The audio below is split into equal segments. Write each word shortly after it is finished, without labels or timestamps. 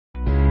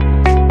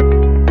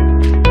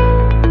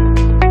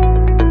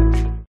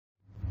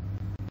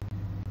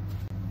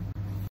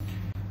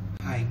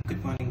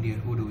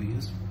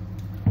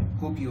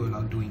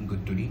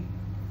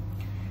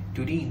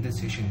Today in this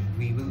session,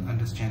 we will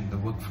understand the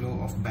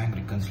workflow of bank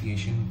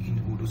reconciliation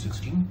in Odoo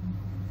 16,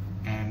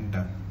 and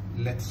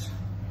let's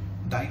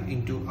dive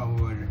into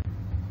our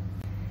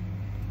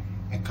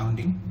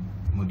accounting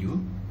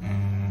module,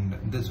 and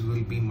this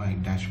will be my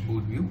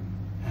dashboard view.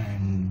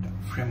 And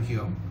from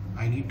here,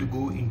 I need to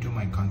go into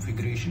my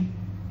configuration,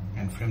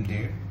 and from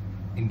there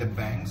in the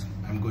banks,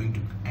 I'm going to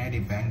add a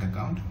bank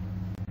account.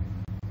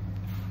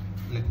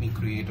 Let me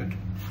create it,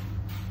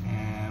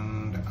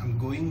 and I'm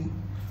going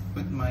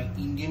with my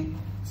Indian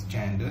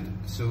standard,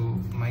 so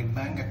my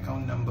bank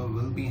account number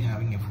will be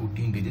having a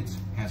 14 digits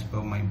as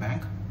per my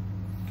bank.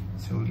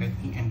 So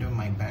let me enter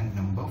my bank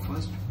number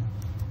first.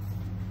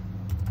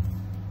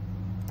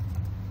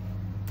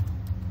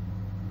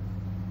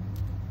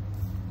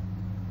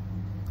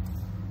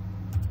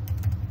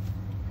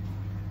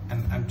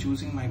 And I'm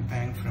choosing my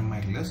bank from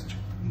my list,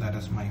 that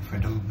is my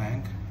Federal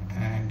Bank.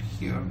 And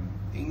here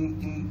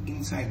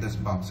inside this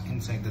box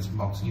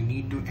you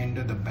need to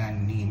enter the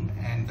bank name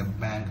and the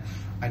bank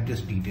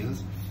address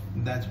details.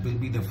 That will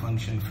be the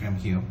function from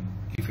here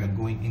if you're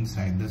going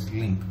inside this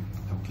link.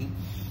 Okay,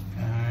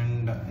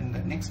 and in the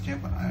next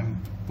step,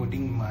 I'm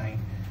putting my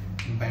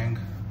bank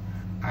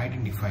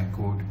identifier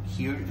code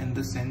here. In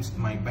this sense,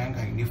 my bank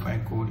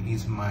identifier code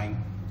is my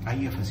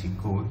IFSC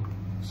code,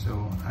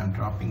 so I'm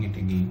dropping it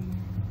again.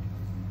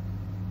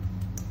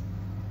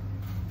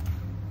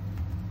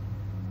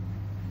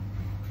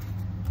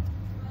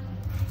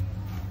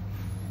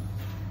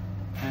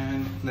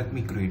 Let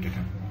me create it.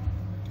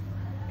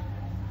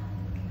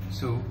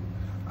 So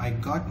I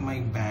got my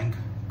bank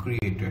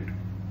created,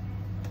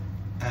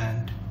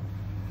 and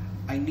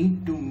I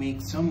need to make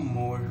some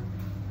more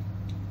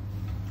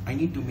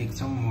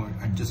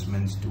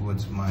adjustments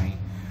towards my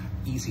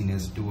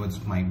easiness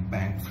towards my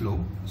bank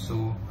flow.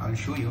 So I'll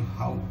show you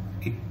how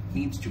it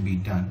needs to be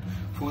done.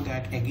 For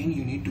that, again,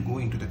 you need to go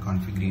into the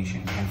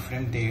configuration, and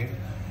from there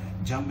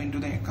jump into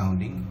the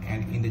accounting,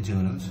 and in the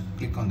journals,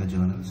 click on the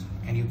journals,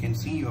 and you can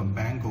see your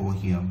bank over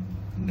here.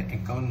 The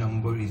account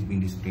number is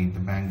being displayed,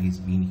 the bank is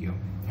being here.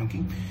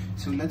 Okay,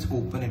 so let's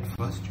open it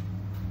first,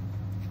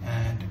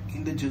 and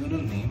in the journal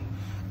name,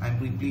 I'm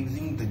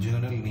replacing the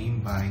journal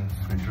name by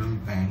Federal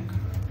Bank,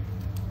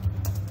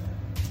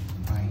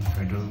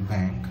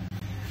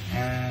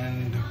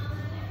 and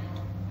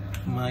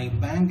my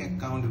bank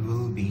account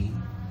will be,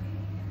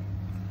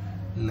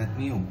 let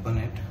me open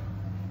it.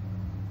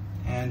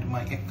 And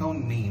my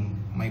account name,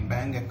 my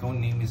bank account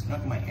name is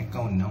not my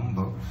account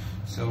number,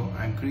 so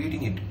I'm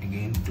creating it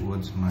again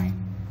towards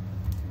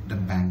the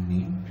bank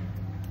name.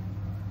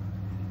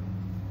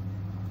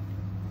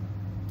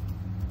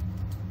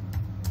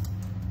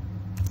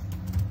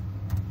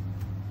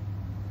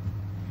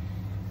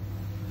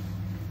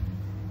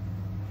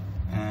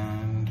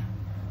 And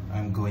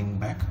I'm going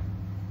back.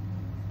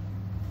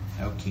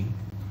 Okay,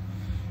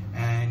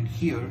 and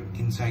here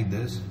inside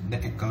this,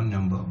 the account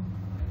number,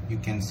 you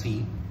can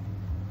see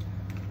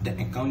the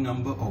account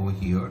number over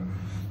here,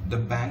 the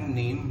bank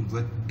name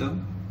with the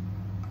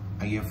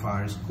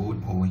IFRS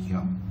code over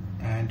here,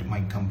 and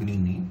my company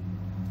name.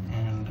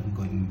 And I'm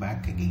going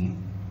back again,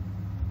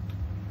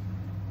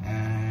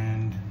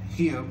 and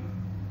here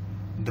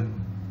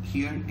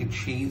it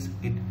shares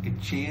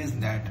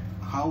that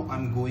how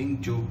I'm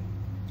going to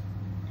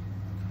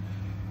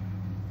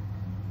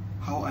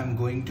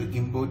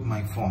import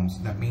my forms.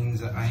 That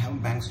means I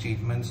have bank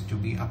statements to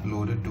be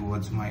uploaded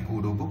towards my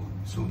Odoo book.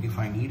 So if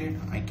I need it,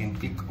 I can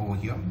click over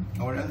here,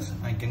 or else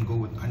I can go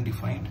with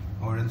undefined,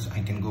 or else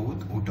I can go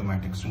with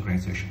automatic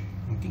synchronization.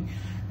 Okay,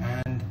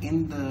 and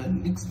in the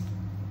next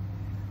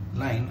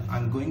line,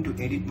 I'm going to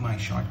edit my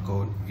short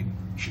code. It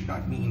should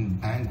not be in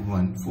bank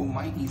 1. For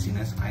my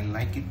easiness, I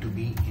like it to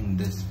be in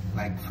this,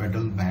 like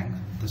Federal Bank,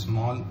 the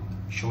small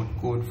short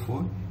code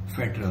for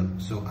Federal.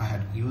 So I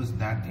had used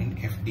that in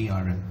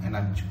FDRL, and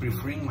I'm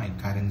preferring my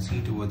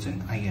currency towards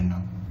an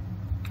INR.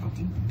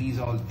 Okay, these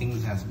all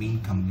things has been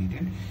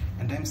completed,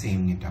 and I'm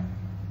saving it up.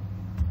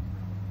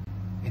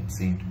 It's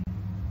saved.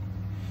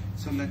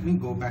 So let me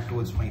go back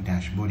towards my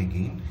dashboard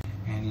again,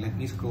 and let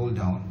me scroll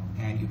down,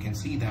 and you can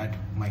see that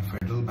my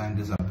Federal Bank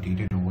is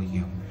updated over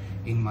here.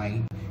 In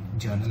my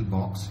journal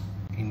box,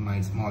 in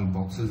my small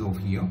boxes over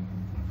here,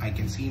 I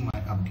can see my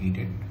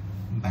updated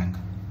bank.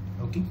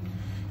 Okay,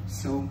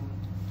 so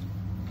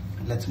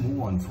let's move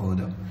on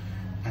further,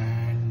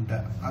 and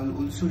I'll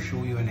also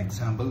show you an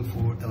example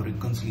for a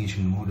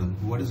reconciliation model.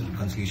 What is a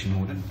reconciliation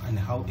model and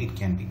how it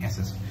can be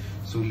assessed.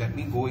 So let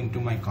me go into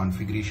my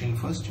configuration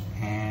first,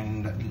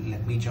 and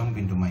let me jump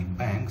into my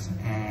banks,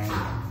 and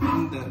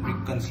in the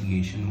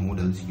reconciliation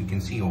models, you can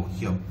see over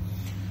here,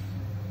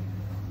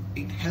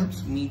 it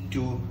helps me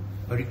to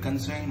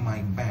reconcile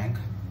my bank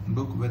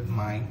book with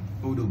my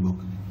Odoo book.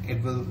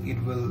 It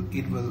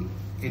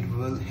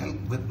will help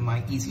with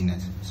my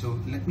easiness. So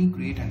let me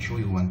create and show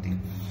you one thing.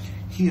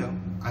 Here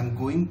I'm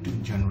going to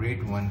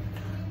generate one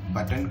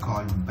button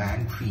called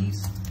bank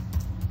fees,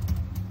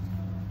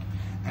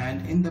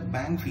 and in the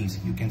bank fees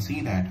you can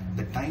see that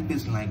the type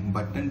is like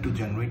button to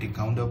generate a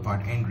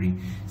counterpart entry.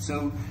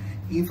 So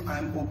if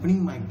I'm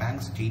opening my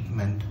bank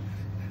statement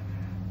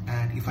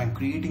And if I'm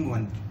creating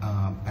one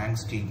bank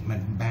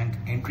statement, bank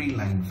entry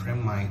line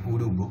from my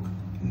Odoo book,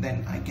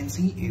 then I can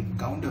see a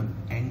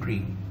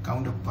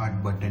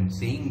counterpart button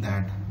saying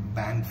that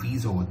bank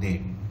fees over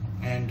there.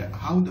 And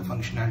how the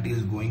functionality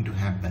is going to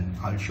happen,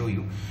 I'll show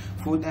you.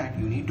 For that,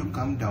 you need to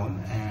come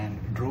down and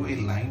draw a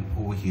line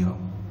over here.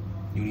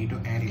 You need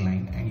to add a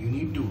line, and you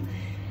need to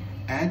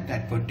add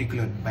that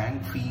particular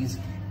bank fees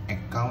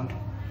account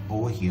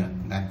over here.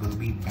 That will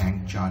be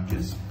bank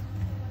charges,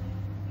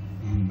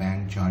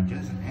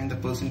 and the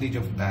percentage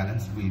of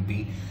balance will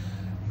be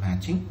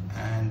matching,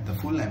 and the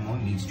full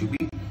amount needs to be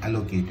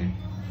allocated.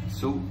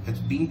 So it's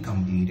been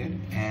completed,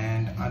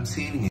 and I'm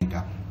saving it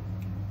up.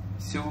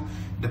 So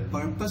the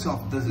purpose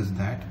of this is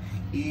that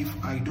if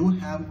I don't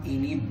have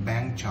any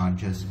bank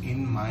charges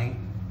in my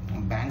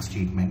bank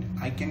statement,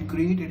 I can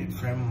create it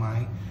from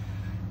my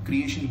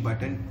creation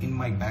button in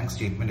my bank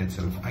statement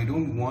itself. I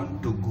don't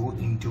want to go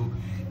into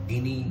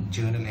any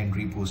journal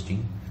entry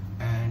posting,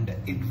 and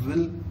it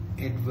will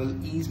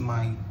ease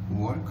my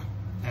work,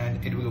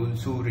 and it will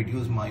also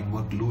reduce my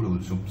workload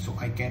also. So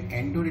I can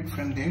enter it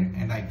from there,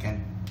 and I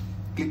can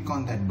click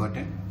on that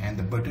button, and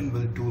the button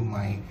will do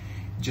my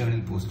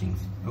journal postings.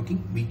 Okay,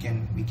 we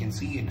can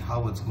see it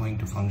how it's going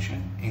to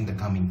function in the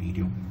coming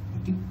video.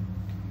 Okay,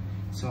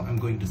 so I'm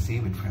going to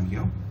save it from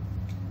here,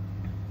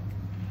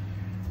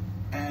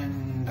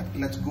 and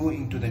let's go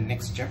into the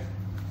next step.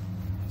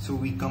 So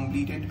we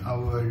completed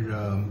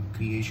our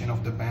creation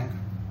of the bank,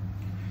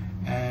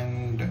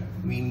 and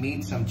we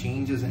made some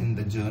changes in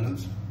the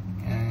journals,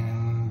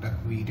 and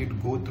we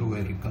did go through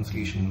a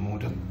reconciliation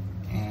model.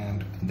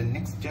 And the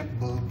next step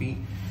will be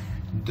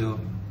the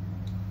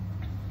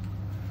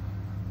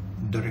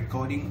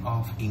recording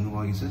of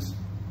invoices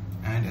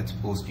and its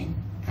posting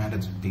and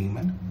its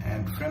payment,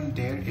 and from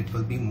there it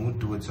will be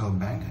moved towards our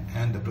bank,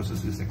 and the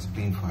process is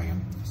explained for you.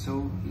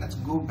 So let's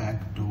go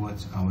back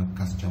towards our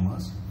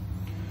customers,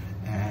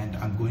 and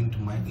I'm going to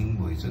my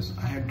invoices.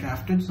 I have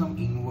drafted some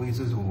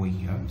invoices over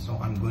here, so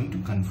I'm going to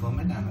confirm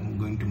it, and I'm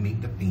going to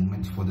make the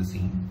payments for the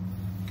same.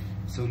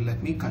 So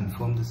let me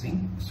confirm the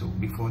same. So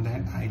before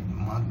that, I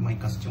mark my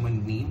customer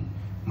name,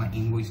 my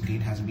invoice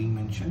date has been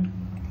mentioned,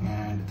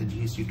 and the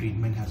GST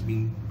treatment has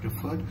been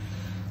preferred,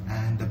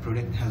 and the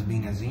product has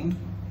been assigned,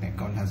 the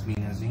account has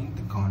been assigned,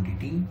 the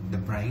quantity, the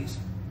price,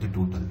 the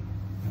total.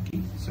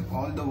 Okay, so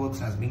all the works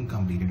has been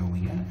completed over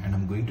here, and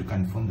I'm going to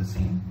confirm the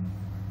same.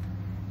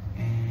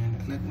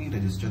 And let me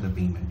register the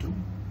payment too.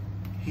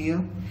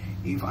 Here,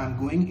 if I'm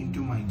going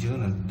into my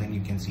journal, then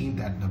you can see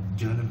that the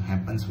journal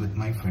happens with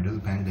my federal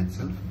bank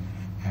itself,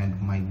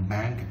 and my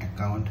bank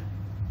account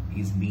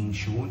is being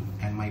shown,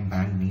 and my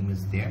bank name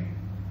is there.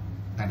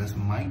 That is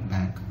my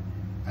bank,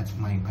 that's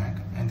my bank,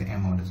 and the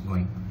amount is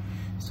going.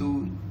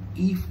 So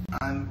if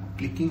I'm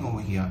clicking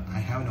over here, I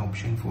have an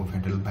option for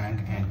federal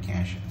bank and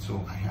cash.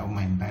 So I have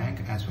my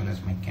bank as well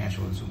as my cash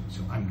also.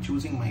 So I'm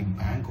choosing my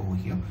bank over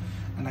here,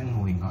 and I'm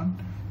moving on.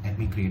 Let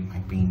me create my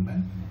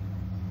payment.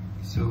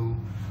 So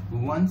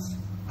once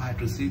I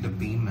receive the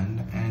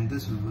payment, and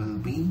this will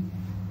be,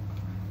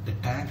 the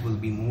tag will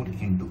be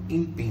moved into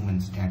in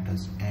payment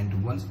status,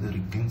 and once the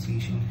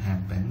reconciliation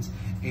happens,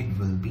 it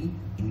will be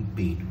in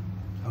paid.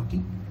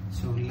 Okay,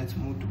 so let's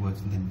move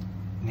towards the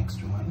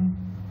next one,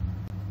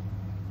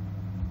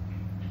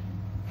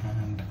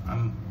 and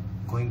I'm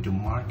going to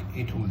mark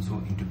it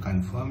also into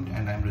confirmed,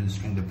 and I'm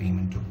registering the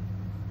payment too.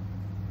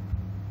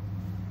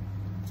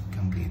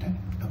 Completed.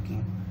 Okay,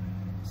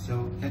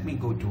 so let me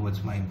go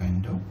towards my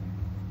vendor,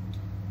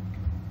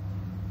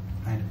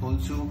 and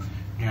also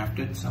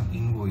drafted some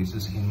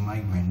invoices in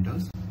my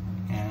vendors,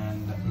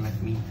 and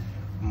let me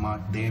mark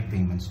their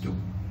payments too,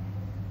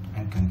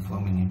 and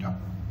confirming it up,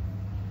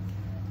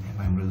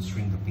 and I'm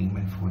registering the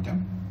payment for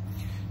them.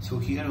 So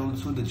here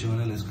also the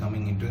journal is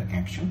coming into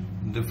action.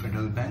 The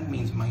federal bank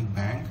means my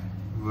bank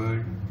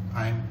where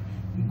I'm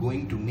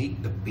going to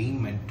make the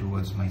payment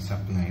towards my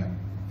supplier,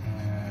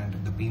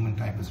 and the payment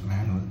type is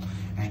manual.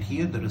 And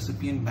here the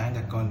recipient bank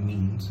account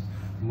means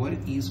what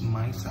is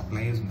my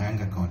supplier's bank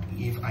account.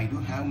 If I do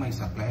have my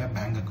supplier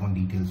bank account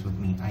details with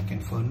me, I can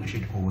furnish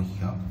it over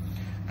here,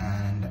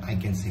 and I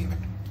can save it.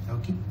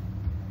 Okay,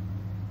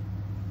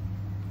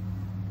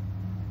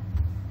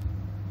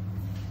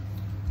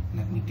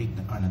 let me take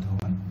the another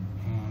one,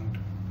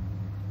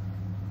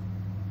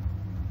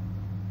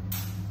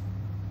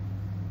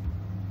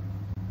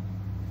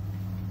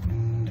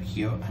 and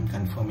here I'm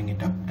confirming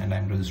it up, and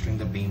I'm registering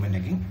the payment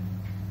again.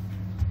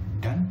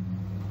 Done.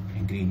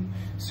 Agreed.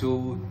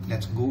 So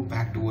let's go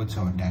back towards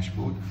our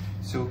dashboard.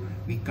 So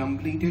we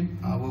completed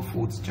our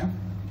fourth step.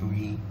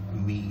 We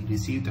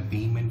received the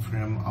payment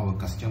from our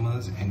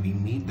customers, and we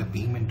made the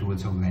payment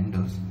towards our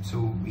vendors.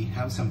 So we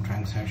have some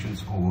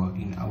transactions over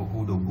in our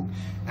Odoo book,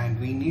 and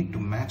we need to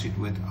match it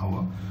with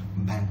our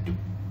bank too.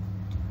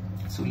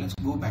 So let's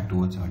go back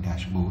towards our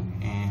dashboard,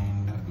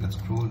 and let's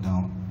scroll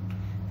down.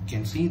 You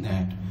can see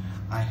that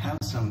I have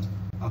some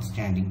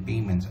outstanding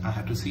payments. I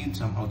have received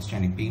some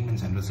outstanding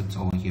payments and receipts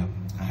over here.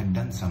 I had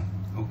done some.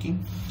 Okay,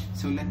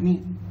 so let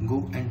me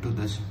go into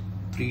this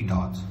 3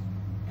 dots,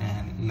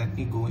 and let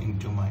me go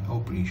into my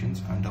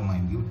operations under my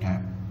view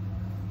tab,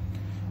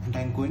 and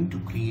I'm going to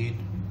create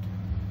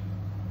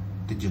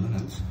the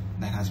journals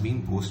that has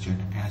been posted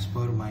as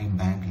per my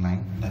bank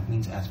line, that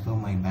means as per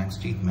my bank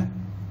statement.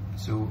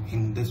 So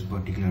in this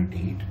particular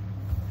date,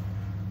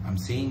 I'm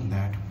saying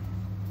that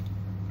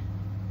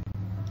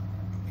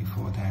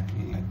before that,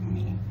 let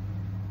me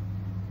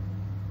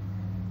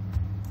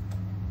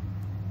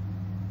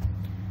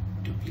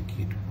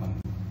duplicate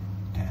one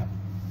tab.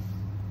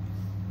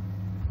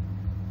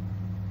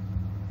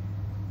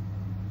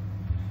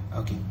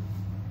 Okay,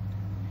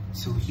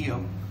 so here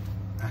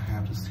I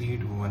have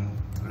received one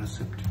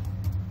receipt.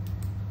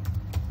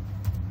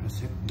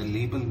 The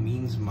label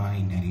means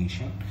my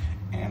narration,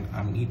 and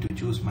I need to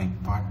choose my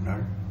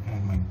partner,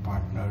 and my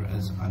partner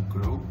is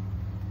Agro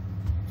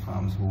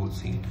Farms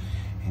Wholesale,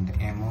 and the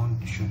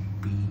amount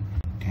should be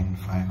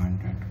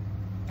 10,500.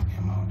 The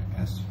amount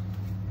is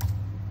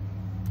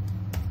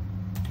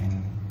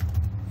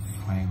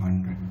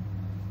 10,500,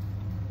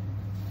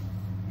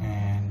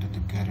 and the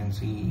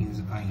currency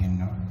is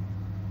INR.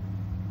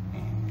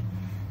 And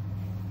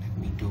let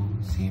me do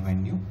save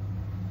and new.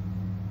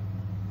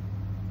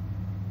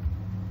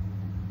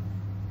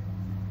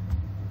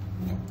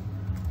 No,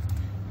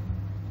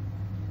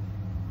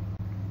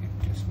 it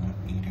is not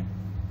needed.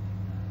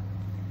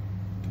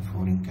 The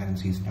foreign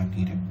currency is not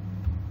needed.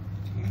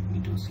 So let me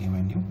do save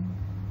and new.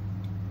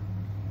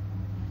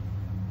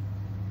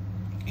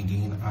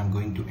 Again, I'm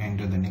going to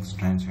enter the next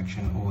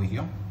transaction over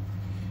here.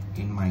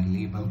 In my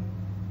label,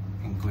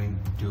 I'm going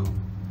to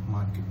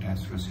mark it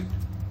as receipt.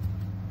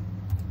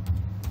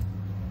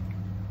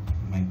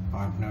 My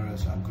partner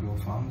is Agro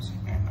Farms,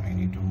 and I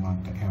need to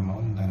mark the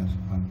amount, that is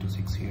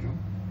 1260.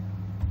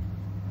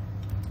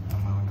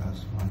 Amount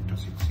as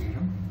 1260,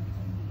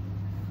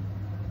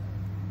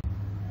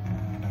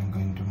 and I'm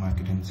going to mark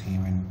it in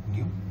save and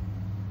new.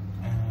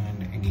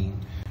 And again,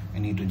 I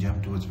need to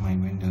jump towards my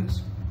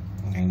vendors,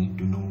 and I need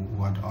to know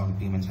what all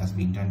payments has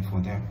been done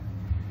for them.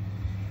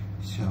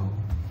 So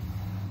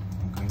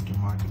I'm going to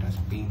mark it as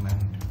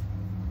payment,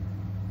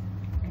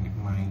 and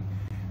my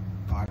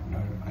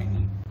partner, I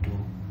need to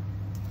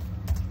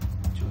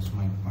choose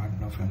my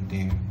partner from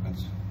there.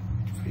 That's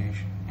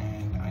fresh,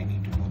 and I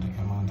need to know the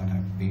amount that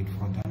I've paid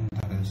for them,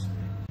 that is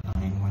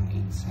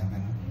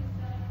 9187.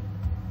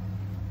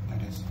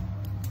 That is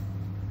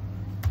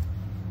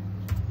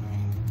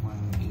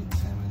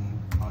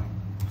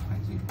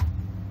 9187.50,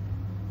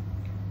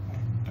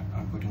 and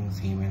I'm putting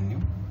save and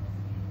new.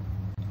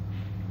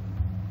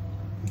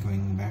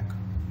 Going back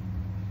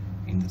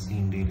in the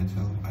same date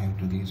itself, I have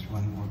to raise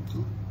one more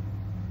tool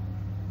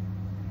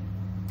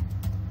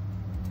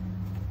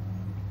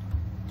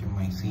to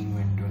my scene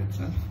vendor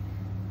itself,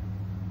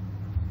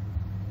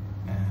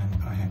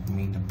 and I have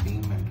made the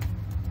payment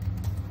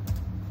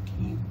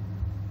key,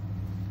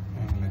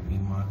 and let me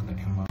mark the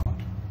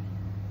amount,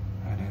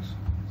 that is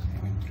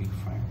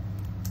 735.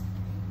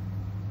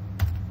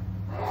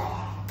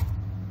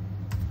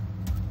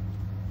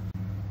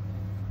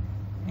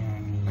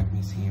 And let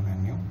me save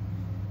and new.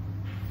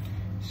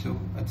 So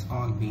it's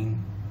all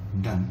being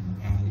done,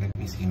 and let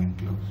me save and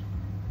close.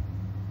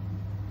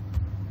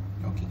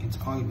 Okay, it's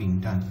all being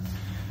done,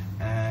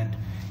 and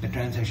the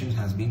transactions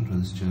has been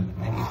registered.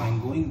 And if I'm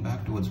going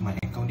back towards my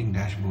accounting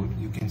dashboard,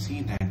 you can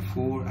see that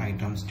 4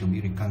 items to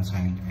be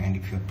reconciled, and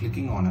if you're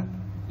clicking on it,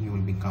 you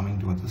will be coming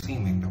towards the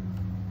same window.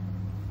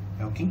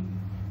 Okay,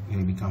 you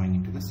will be coming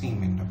into the same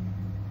window.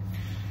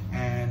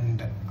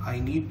 And I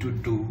need to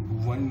do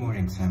one more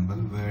example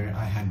where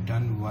I had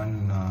done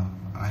one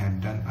I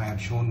had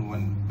shown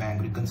one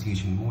bank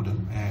reconciliation model,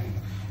 and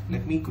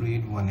let me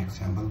create one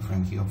example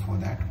from here for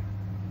that.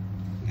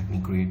 Let me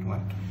create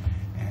one,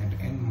 and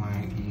in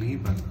my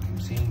label I'm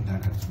saying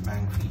that it's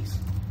bank fees.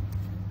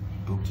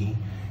 Okay,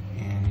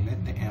 and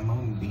let the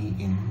amount be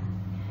in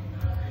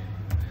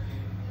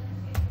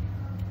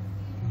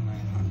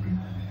 900.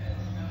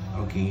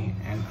 Okay,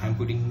 and I'm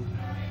putting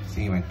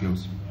save and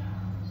close.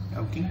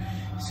 Okay,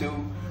 so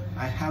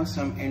I have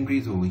some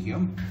entries over here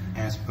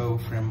as per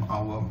from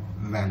our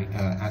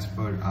as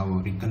per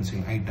our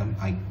reconcile item.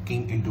 I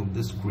came into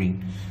this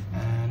screen,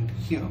 and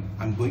here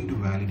I'm going to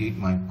validate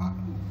my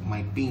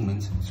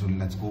payments. So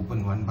let's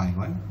open one by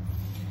one.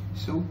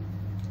 So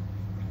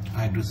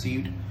I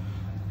received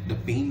the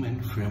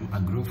payment from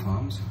Agro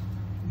Farms.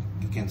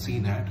 You can see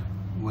that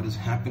what is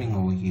happening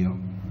over here,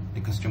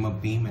 the customer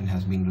payment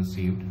has been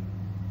received.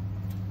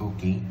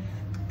 Okay,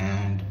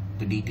 and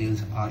the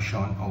details are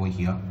shown over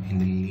here in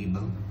the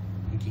label.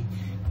 Okay,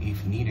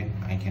 if needed,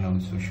 I can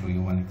also show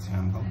you one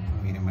example.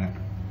 Wait a minute.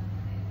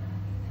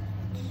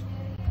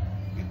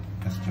 With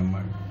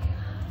customer,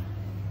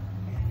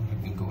 and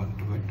let me go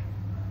into it.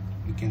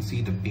 You can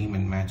see the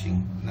payment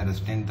matching, that is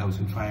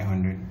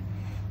 10,500.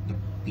 The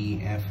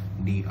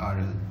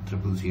PFDRL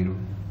 000.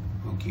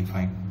 Okay,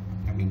 fine.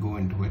 Let me go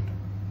into it.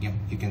 Yeah,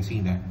 you can see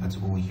that that's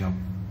over here.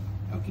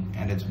 Okay,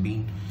 and it's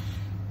been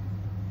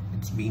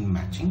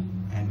matching,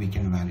 and we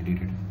can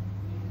validate it.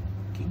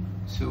 Okay,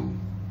 so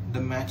the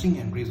matching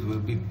entries will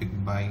be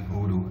picked by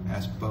Odoo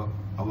as per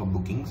our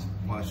bookings,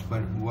 or as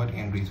per what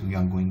entries we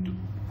are going to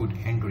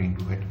enter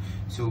into it.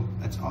 So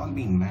that's all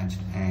being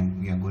matched,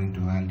 and we are going to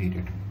validate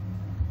it.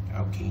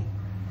 Okay,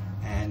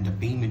 and the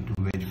payment to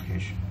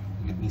Wedgefish,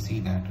 let me see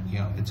that.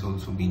 Yeah, it's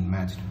also been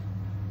matched.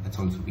 It's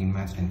also been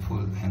matched in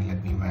full, and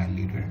let me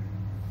validate it.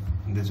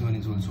 This one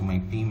is also my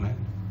payment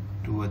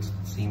towards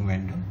the same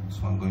vendor,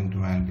 so I'm going to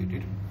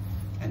validate it.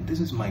 And this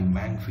is my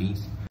bank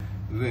fees,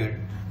 where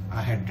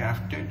I had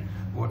drafted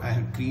or I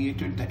have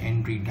created the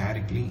entry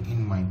directly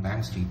in my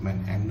bank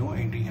statement, and no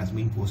entry has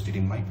been posted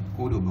in my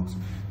Odoo books.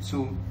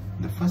 So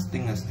the first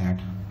thing is that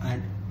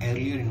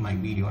earlier in my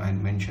video I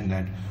mentioned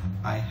that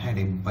I had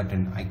a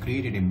button. I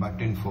created a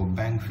button for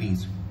bank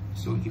fees.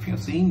 So if you're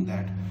saying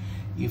that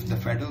if the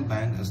federal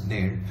bank is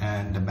there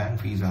and the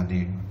bank fees are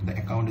there, the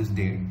account is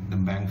there, the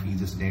bank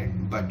fees is there,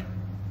 but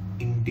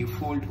in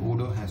default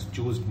Odoo has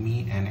chosen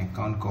me an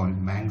account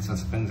called bank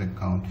suspense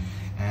account,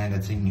 and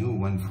it's a new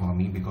one for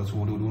me because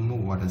Odoo don't know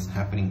what is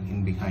happening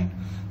in behind.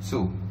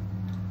 So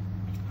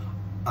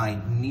I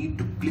need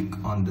to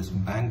click on this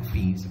bank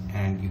fees,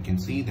 and you can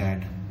see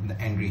that the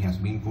entry has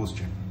been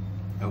posted.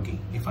 Okay,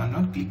 if I'm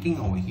not clicking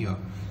over here,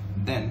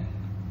 then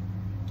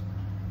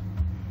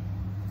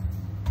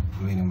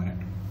wait a minute.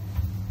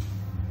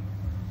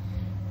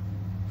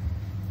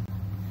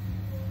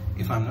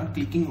 If I'm not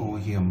clicking over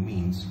here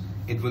means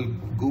it will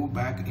go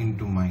back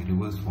into my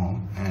reverse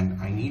form, and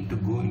I need to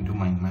go into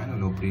my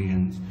manual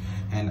operations,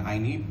 and I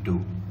need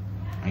to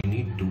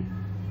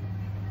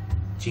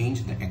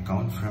change the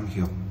account from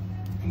here.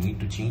 I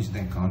need to change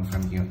the account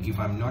from here. If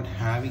I'm not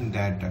having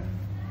that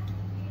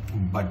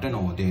button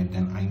over there,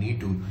 then I need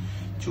to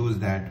choose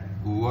that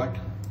what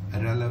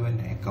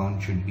relevant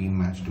account should be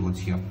matched towards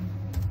here.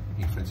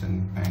 If it's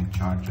in bank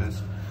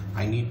charges,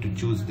 I need to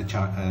choose the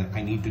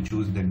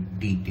the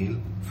detail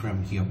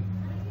from here.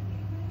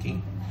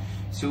 Okay,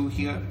 so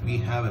here we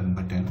have a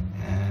button,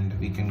 and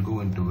we can go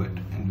into it,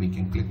 and we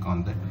can click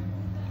on that,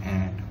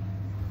 and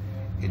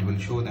it will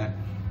show that.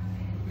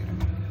 Wait a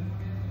minute.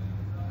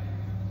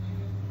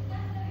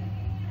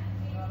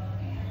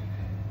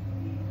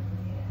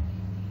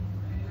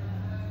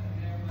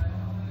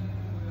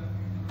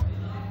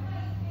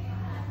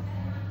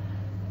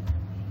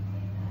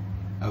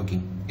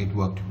 Okay, it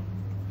worked,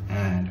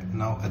 and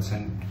now it's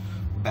in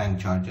bank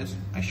charges.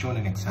 I've shown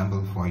an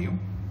example for you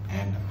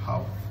and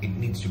how it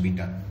needs to be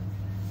done.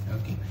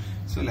 Okay,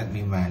 so let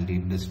me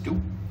validate this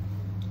too,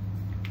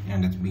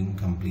 and it's being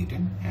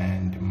completed,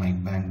 and my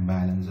bank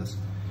balance is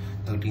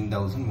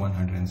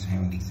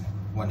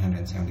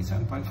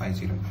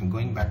 13,177.50. I'm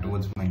going back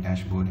towards my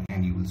dashboard,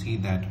 and you will see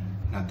that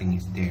nothing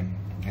is there.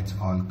 It's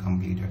all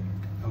completed.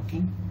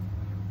 Okay,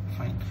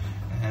 fine.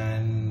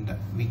 And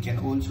we can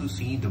also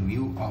see the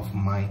view of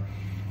my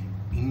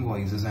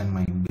invoices and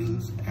my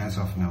bills as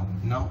of now.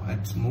 Now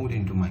it's moved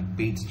into my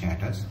paid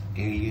status.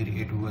 Earlier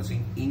it was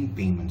in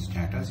payment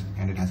status,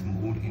 and it has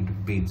moved into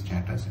paid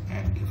status.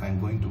 And if I'm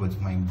going towards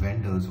my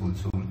vendors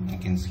also, I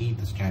can see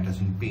the status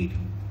in paid,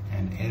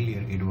 and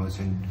earlier it was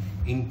in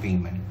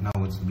payment.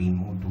 Now it's being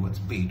moved towards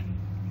paid.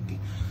 Okay,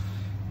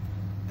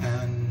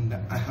 and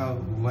I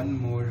have one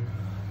more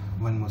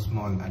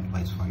small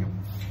advice for you.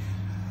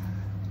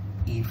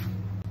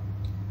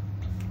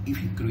 If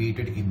you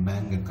created a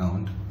bank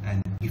account,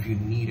 and if you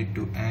needed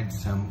to add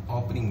some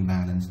opening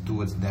balance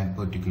towards that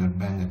particular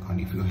bank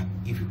account, if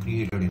you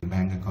created a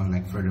bank account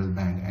like Federal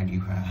Bank, and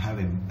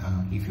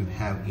if you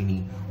have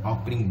any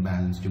opening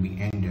balance to be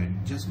entered,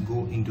 just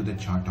go into the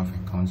chart of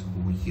accounts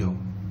over here.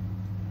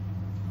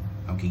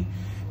 Okay,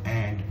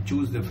 and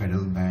choose the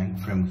Federal Bank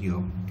from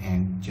here,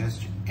 and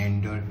just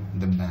enter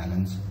the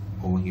balance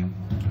over here,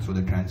 so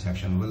the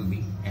transaction will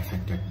be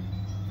affected.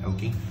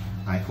 Okay,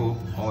 I hope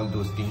all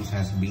those things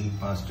has been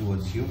passed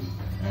towards you,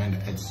 and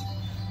it's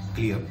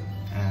clear,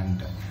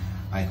 and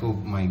I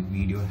hope my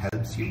video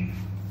helps you.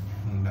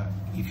 And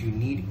if you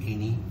need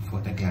any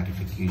further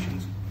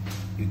clarifications,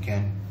 you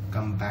can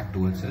come back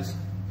towards us.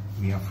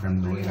 We are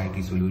from Loyal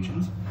IT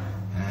Solutions,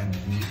 and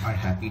we are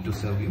happy to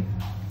serve you.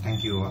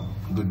 Thank you all.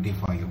 Good day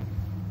for you.